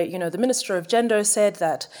newspapers where, the Minister of Gender said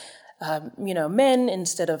that men,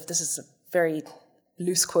 instead of, this is a very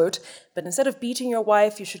loose quote, but instead of beating your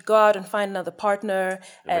wife, you should go out and find another partner.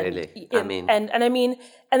 And, really?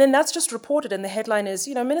 And then that's just reported, and the headline is,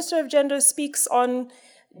 Minister of Gender speaks on,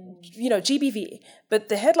 GBV. But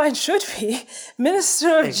the headline should be,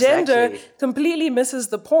 Minister of Gender completely misses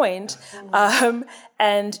the point,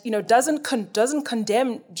 and, doesn't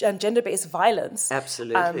condemn gender-based violence.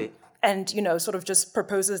 Absolutely. And, sort of just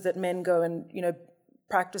proposes that men go and,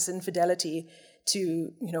 practice infidelity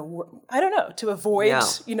to, I don't know, to avoid,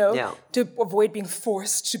 to avoid being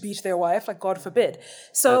forced to beat their wife, like God forbid.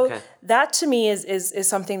 So that to me is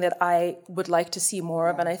something that I would like to see more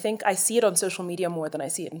of. And I think I see it on social media more than I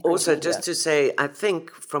see it in print Also, media. just to say, I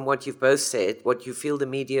think from what you've both said, what you feel the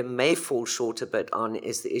media may fall short a bit on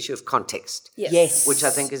is the issue of context. Yes. Which I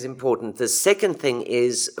think is important. The second thing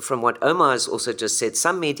is, from what Omar has also just said,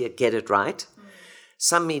 some media get it right.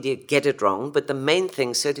 Some media get it wrong, but the main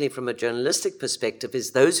thing, certainly from a journalistic perspective,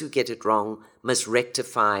 is those who get it wrong must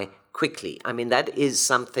rectify quickly. I mean, that is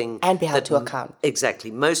something... And be held to account. Exactly.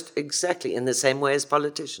 In the same way as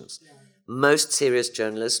politicians. Yeah. Most serious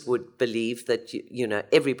journalists would believe that,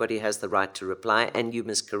 everybody has the right to reply and you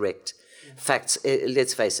must correct facts.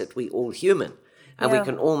 Let's face it, we're all human and we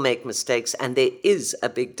can all make mistakes, and there is a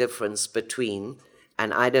big difference between...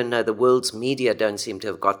 And I don't know, the world's media don't seem to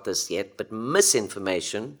have got this yet, but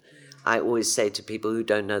misinformation, I always say to people who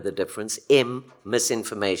don't know the difference,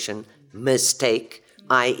 misinformation, mistake,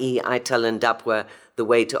 i.e. I tell Ndapwa the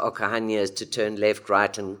way to Okahanya is to turn left,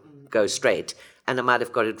 right, and go straight. And I might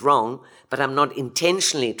have got it wrong, but I'm not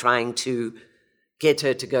intentionally trying to get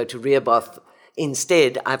her to go to Rehoboth.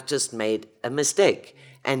 Instead, I've just made a mistake.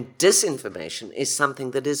 And disinformation is something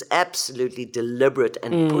that is absolutely deliberate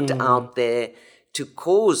and put out there to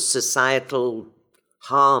cause societal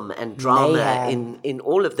harm and drama in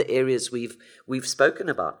all of the areas we've spoken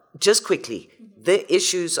about. Just quickly, the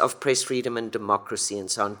issues of press freedom and democracy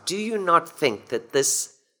and so on, do you not think that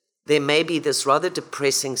there may be this rather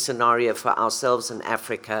depressing scenario for ourselves in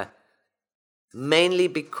Africa, mainly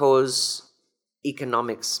because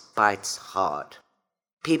economics bites hard?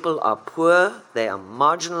 People are poor, they are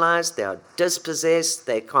marginalized, they are dispossessed,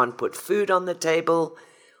 they can't put food on the table.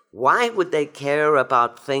 Why would they care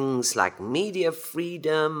about things like media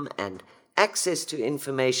freedom and access to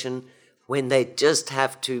information when they just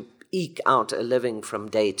have to eke out a living from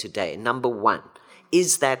day to day? Number one,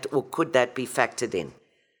 is that or could that be factored in?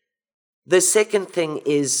 The second thing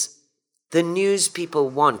is the news people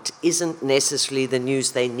want isn't necessarily the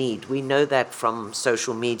news they need. We know that from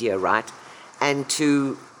social media, right? And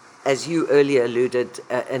to, as you earlier alluded,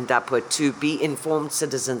 Ndapwa, to be informed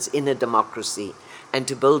citizens in a democracy and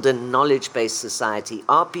to build a knowledge-based society,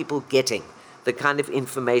 are people getting the kind of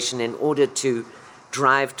information in order to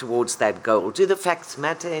drive towards that goal? Do the facts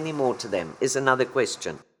matter anymore to them is another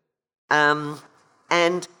question.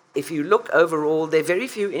 And if you look overall, there are very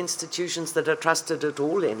few institutions that are trusted at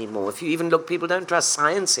all anymore. If you even look, people don't trust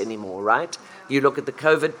science anymore, right? You look at the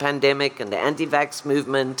COVID pandemic and the anti-vax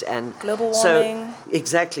movement and... global warming.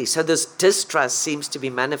 Exactly. So this distrust seems to be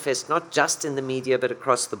manifest not just in the media, but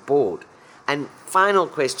across the board. And final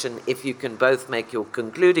question, if you can both make your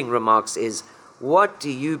concluding remarks, is what do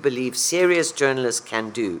you believe serious journalists can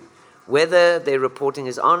do, whether their reporting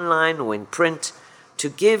is online or in print, to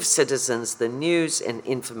give citizens the news and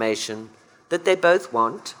information that they both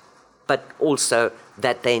want, but also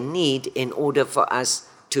that they need in order for us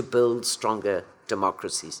to build stronger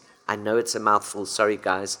democracies? I know it's a mouthful. Sorry,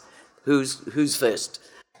 guys. Who's first?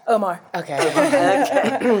 Omar.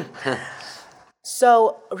 Okay.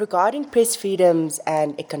 So, regarding press freedoms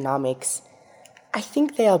and economics, I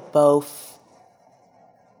think they are both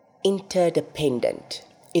interdependent,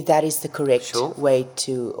 if that is the correct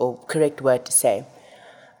correct word to say.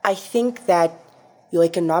 I think that your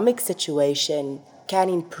economic situation can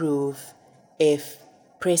improve if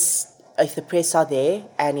the press are there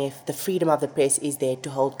and if the freedom of the press is there to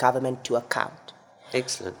hold government to account.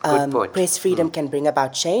 Excellent. Good point. Press freedom can bring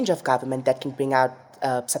about change of government that can bring out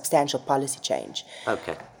substantial policy change.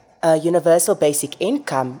 Okay. Universal basic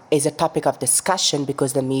income is a topic of discussion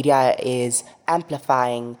because the media is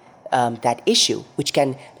amplifying that issue, which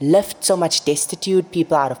can lift so much destitute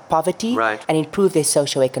people out of poverty and improve their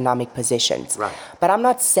socioeconomic positions. Right. But I'm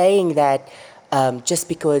not saying that just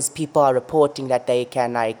because people are reporting that they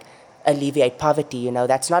can alleviate poverty,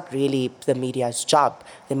 that's not really the media's job.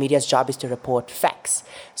 The media's job is to report facts.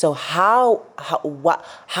 So how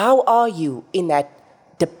are you in that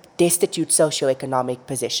destitute socioeconomic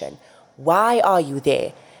position? Why are you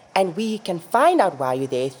there? And we can find out why you're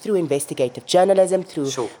there through investigative journalism,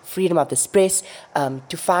 through freedom of the press,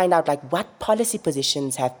 to find out what policy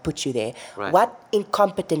positions have put you there, what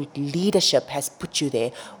incompetent leadership has put you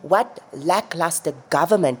there, what lackluster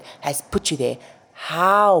government has put you there.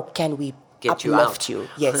 How can we uplift you?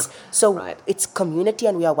 Yes. So it's community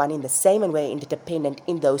and we are one in the same, and we're interdependent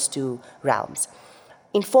in those two realms.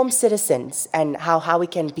 Informed citizens and how we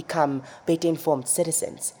can become better informed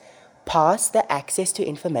citizens. Pass the Access to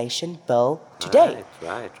Information Bill today.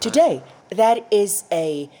 Right. Today. That is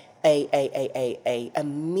a a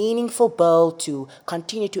meaningful bill to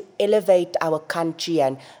continue to elevate our country.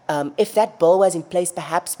 And if that bill was in place,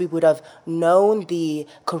 perhaps we would have known the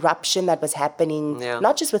corruption that was happening,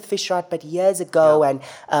 not just with Fishrot, but years ago. And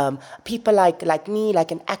people like me,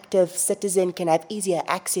 like an active citizen, can have easier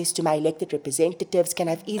access to my elected representatives, can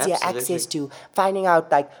have easier access to finding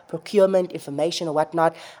out like procurement information or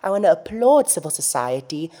whatnot. I want to applaud civil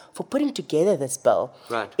society for putting together this bill.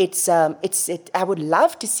 Right. I would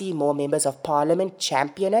love to see more members of parliament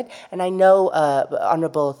champion it, and I know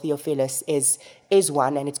Honourable Theophilus is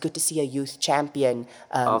one, and it's good to see a youth champion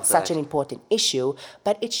such an important issue,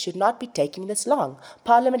 but it should not be taking this long.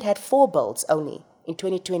 Parliament had 4 bills only in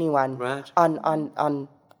 2021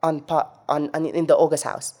 in the August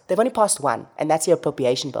House. They've only passed 1, and that's the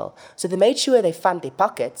appropriation bill. So they made sure they fund their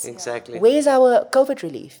pockets. Exactly. Where's our COVID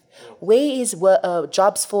relief? Where is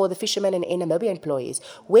jobs for the fishermen and Namibia employees?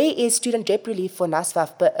 Where is student debt relief for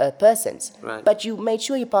NASFAF persons? Right. But you made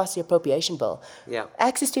sure you passed the appropriation bill. Yeah.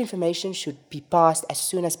 Access to information should be passed as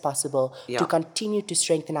soon as possible to continue to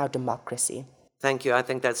strengthen our democracy. Thank you. I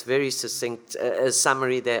think that's very succinct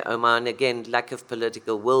summary there, Omar. And again, lack of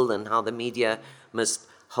political will and how the media must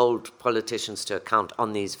hold politicians to account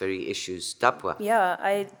on these very issues. Dapwa. Yeah,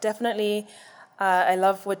 I definitely, I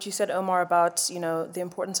love what you said, Omar, about, the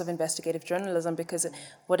importance of investigative journalism, because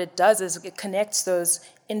what it does is it connects those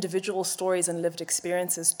individual stories and lived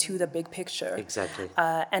experiences to the big picture. Exactly.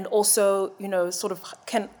 And also, sort of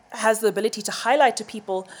has the ability to highlight to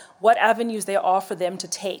people what avenues there are for them to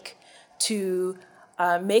take to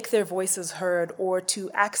make their voices heard or to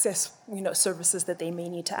access, services that they may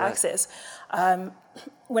need to access.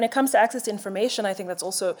 When it comes to access to information, I think that's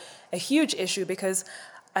also a huge issue, because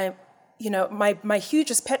my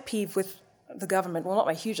hugest pet peeve with the government, well, not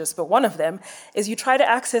my hugest, but one of them, is you try to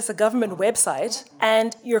access a government website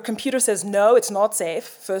and your computer says, no, it's not safe,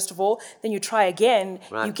 first of all. Then you try again.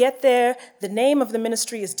 Right. You get there, the name of the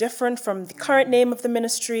ministry is different from the current name of the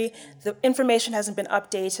ministry. The information hasn't been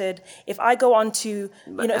updated. If I go on to,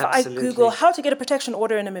 if I Google how to get a protection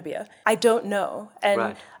order in Namibia, I don't know.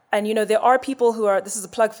 And there are people who are, this is a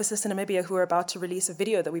plug for Sister Namibia, who are about to release a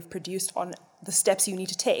video that we've produced on the steps you need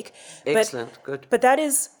to take. Excellent, good. But that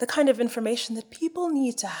is the kind of information that people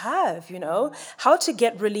need to have, how to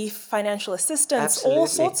get relief, financial assistance, all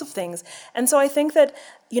sorts of things. And so I think that,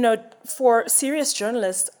 for serious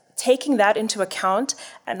journalists, taking that into account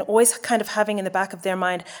and always kind of having in the back of their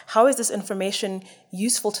mind, how is this information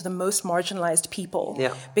useful to the most marginalized people?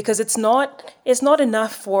 Yeah. Because it's not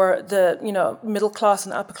enough for the middle class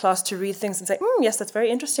and upper class to read things and say, yes, that's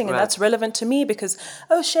very interesting and that's relevant to me because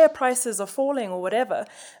share prices are falling or whatever.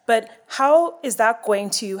 But how is that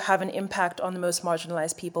going to have an impact on the most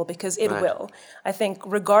marginalized people? Because it will. I think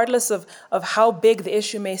regardless of how big the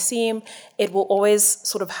issue may seem, it will always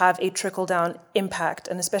sort of have a trickle down impact,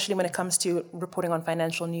 and especially when it comes to reporting on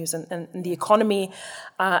financial news and the economy,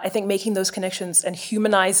 I think making those connections and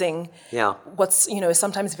humanizing what's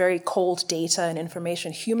sometimes very cold data and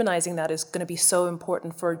information, humanizing that is going to be so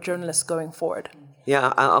important for journalists going forward.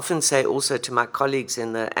 Yeah, I often say also to my colleagues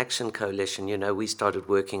in the Action Coalition, we started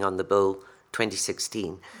working on the bill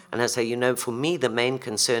 2016, and I say, for me the main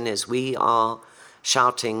concern is we are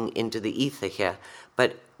shouting into the ether here,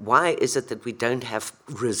 but why is it that we don't have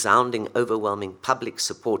resounding, overwhelming public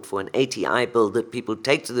support for an ATI bill that people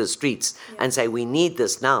take to the streets and say, we need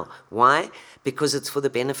this now? Why? Because it's for the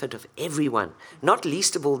benefit of everyone, not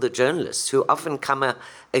least of all the journalists who often come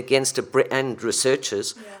against and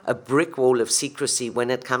researchers, a brick wall of secrecy when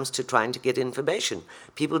it comes to trying to get information.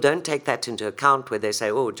 People don't take that into account where they say,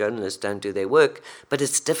 journalists don't do their work, but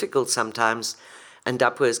it's difficult sometimes. And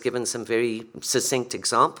Dapwa has given some very succinct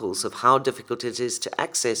examples of how difficult it is to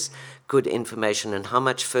access good information and how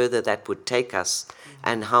much further that would take us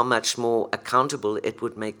and how much more accountable it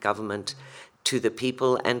would make government to the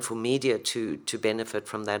people and for media to benefit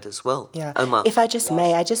from that as well. Yeah. Omar. If I just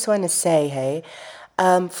may, I just want to say,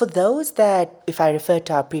 for those that, if I refer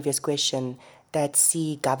to our previous question, that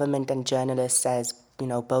see government and journalists as,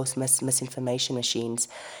 both misinformation machines,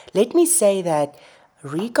 let me say that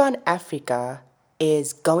Recon Africa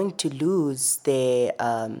is going to lose their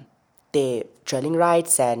drilling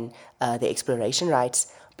rights and their exploration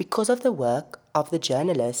rights because of the work of the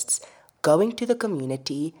journalists going to the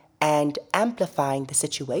community and amplifying the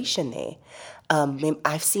situation there.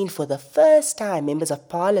 I've seen for the first time members of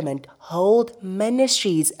parliament hold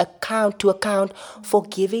ministries to account for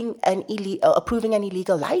giving approving an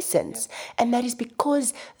illegal license. And that is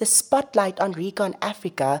because the spotlight on Recon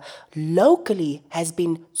Africa locally has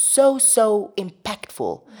been so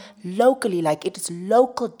impactful. Locally, like it is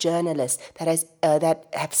local journalists that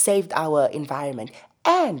have saved our environment.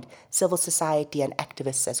 and civil society and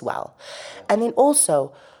activists as well. And then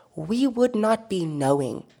also, we would not be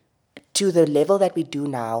knowing to the level that we do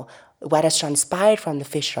now what has transpired from the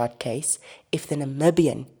fish rod case if the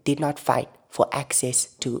Namibian did not fight for access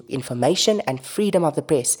to information and freedom of the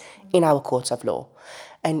press in our courts of law.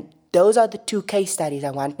 And those are the two case studies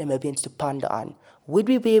I want Namibians to ponder on. Would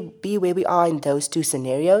we be where we are in those two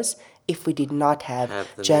scenarios if we did not have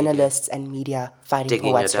journalists and media fighting digging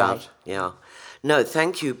for what's it out? right? Yeah. No,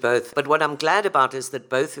 thank you both. But what I'm glad about is that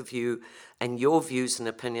both of you and your views and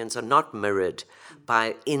opinions are not mirrored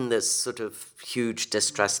in this sort of huge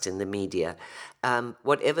distrust in the media.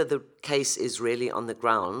 Whatever the case is really on the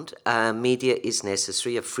ground, media is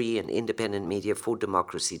necessary, a free and independent media for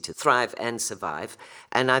democracy to thrive and survive.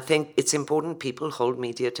 And I think it's important people hold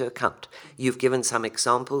media to account. You've given some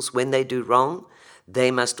examples. When they do wrong,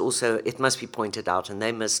 it must be pointed out, and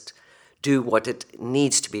they must do what it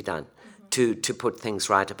needs to be done to put things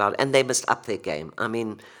right about, and they must up their game. I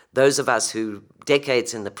mean, those of us who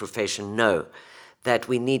decades in the profession know that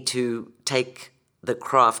we need to take the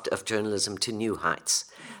craft of journalism to new heights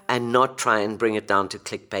and not try and bring it down to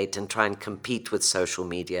clickbait and try and compete with social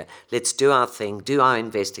media. Let's do our thing, do our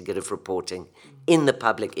investigative reporting in the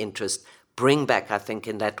public interest, bring back, I think,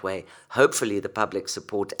 in that way, hopefully the public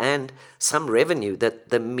support and some revenue that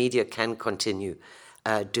the media can continue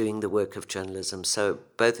doing the work of journalism. So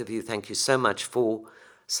both of you, thank you so much for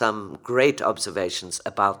some great observations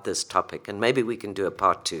about this topic, and maybe we can do a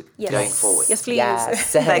part 2 going forward. Yes, please.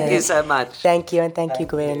 Yes. Thank you so much. Thank you, and thank you,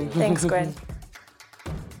 Gwen. Thanks, Gwen.